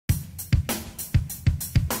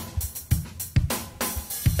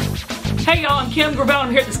Hey y'all, I'm Kim Gravel. I'm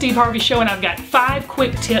here at the Steve Harvey Show, and I've got 5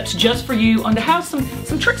 quick tips just for you on how some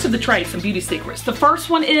tricks of the trade, some beauty secrets. The first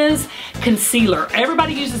one is concealer.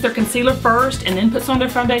 Everybody uses their concealer first and then puts on their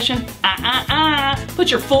foundation. Put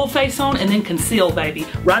your full face on and then conceal, baby.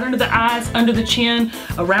 Right under the eyes, under the chin,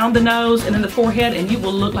 around the nose, and then the forehead, and you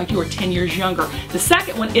will look like you are 10 years younger. The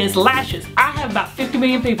second one is lashes. I have about 50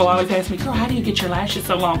 million people always ask me, girl, how do you get your lashes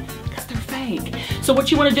so long? Because they're fake. So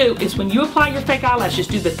what you want to do is when you apply your fake eyelashes,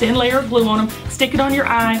 do the thin layer of glue on them, stick it on your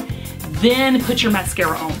eye, then put your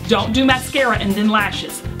mascara on. Don't do mascara and then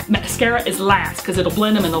lashes. Mascara is last because it'll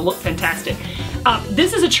blend them and they'll look fantastic.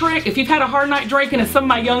 This is a trick if you've had a hard night drinking, and some of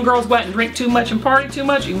my young girls go out and drink too much and party too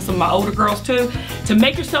much, even some of my older girls too. To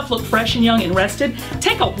make yourself look fresh and young and rested,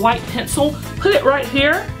 take a white pencil, put it right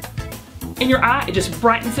here in your eye. It just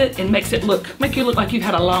brightens it and make you look like you've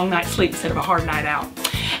had a long night's sleep instead of a hard night out.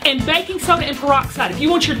 And baking soda and peroxide. If you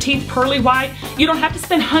want your teeth pearly white, you don't have to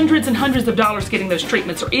spend hundreds and hundreds of dollars getting those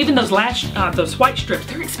treatments, or even those white strips.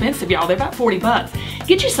 They're expensive, y'all. They're about 40 bucks.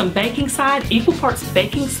 Get you some baking soda, equal parts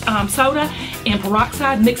baking soda and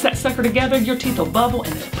peroxide. Mix that sucker together. Your teeth will bubble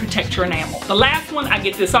and it'll protect your enamel. The last one, I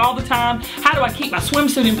get this all the time. How do I keep my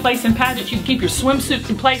swimsuit in place in pageants? You can keep your swimsuit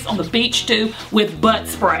in place on the beach too with butt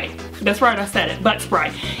spray. That's right, I said it, butt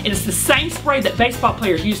spray. And it's the same spray that baseball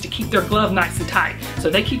players use to keep their glove nice and tight. So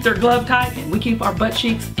they keep their glove tight and we keep our butt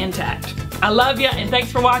cheeks intact. I love you and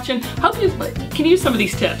thanks for watching. Hope you can use some of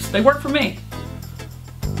these tips. They work for me.